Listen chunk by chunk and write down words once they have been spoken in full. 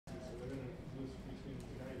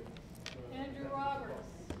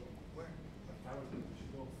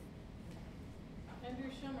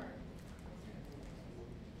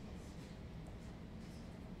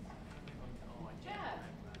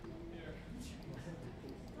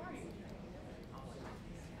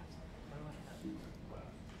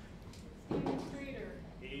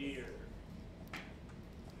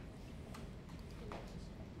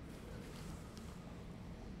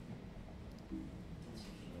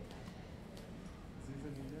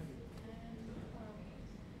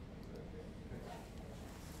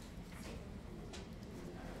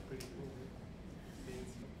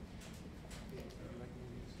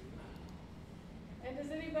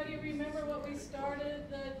does anybody remember what we started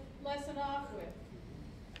the lesson off with?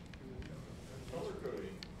 Color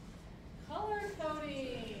coding. Color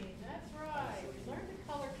coding, that's right. We learned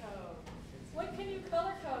to color code. What can you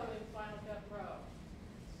color code in Final Cut Pro?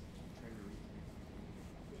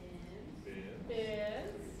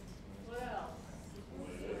 Bins. What else?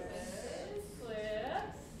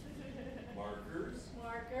 Slips. Markers.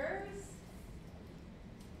 Markers.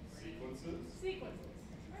 Sequences. Sequences.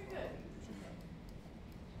 Very good.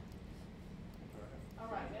 All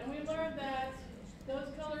right, and we learned that those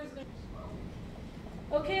colors.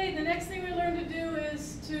 Okay, the next thing we learned to do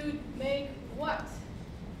is to make what?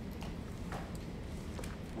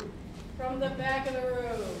 From the back of the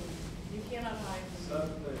room. You cannot hide from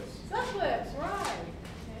Subclips. Subclips, right.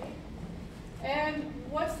 Okay. And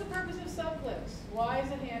what's the purpose of subclips? Why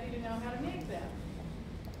is it handy to know how to make them?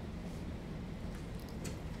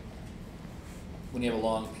 When you have a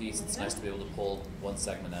long piece, it's nice to be able to pull one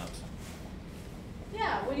segment out.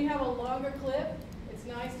 Yeah, when you have a longer clip, it's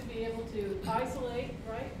nice to be able to isolate,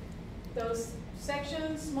 right? Those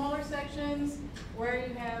sections, smaller sections, where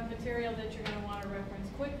you have material that you're going to want to reference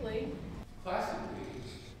quickly. Classically,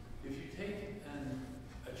 if you take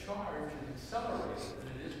a charge and accelerate it,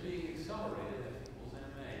 and it is being accelerated at equals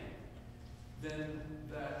ma, then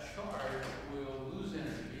that charge will lose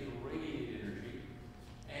energy, it'll radiate energy,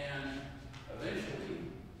 and eventually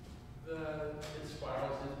it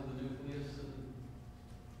spirals into the nucleus and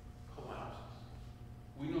collapses.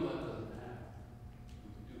 We know that doesn't happen. We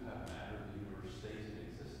do have matter, the universe stays in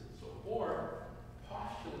existence. So, or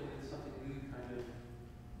postulated something really kind of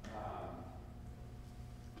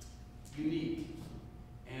unique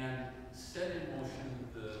and set in motion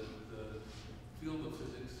the field of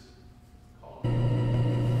physics called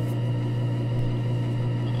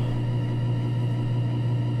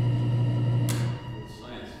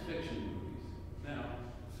science fiction movies. Now,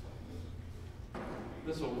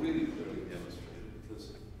 this will really clearly demonstrate it because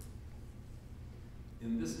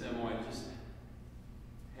in this demo I just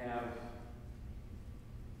have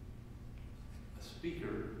a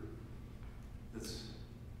speaker that's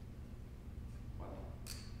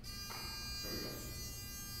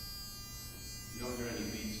you don't hear any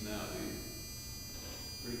beats now, do you?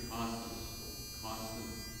 Pretty constant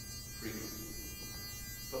frequency.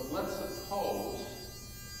 But let's suppose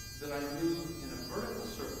that I move in a vertical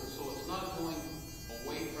circle so it's not going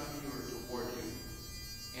away from you or toward you.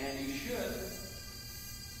 And you should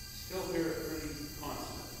still hear it pretty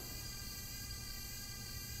constant.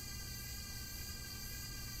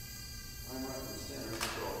 I'm right in the center,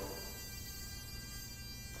 so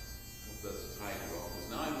I hope that's tight well, because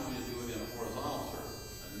now I'm going to do it in a horizontal circle.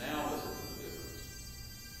 And now listen to the difference.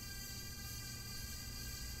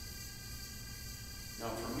 Now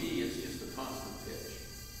for me, it's just a constant pitch,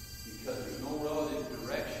 because there's no relative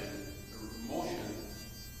direction or motion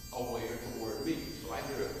away or toward me. So I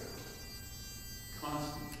hear a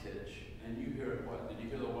constant pitch, and you hear it what? Did you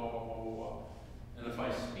hear the wah, wah, wah, wah, wah? And if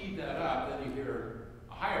I speed that up, then you hear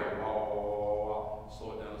a higher wah, wah, wah, wah, wah.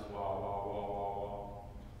 Slow it down as wah, wah, wah, wah, wah.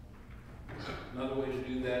 Another way to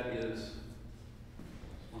do that is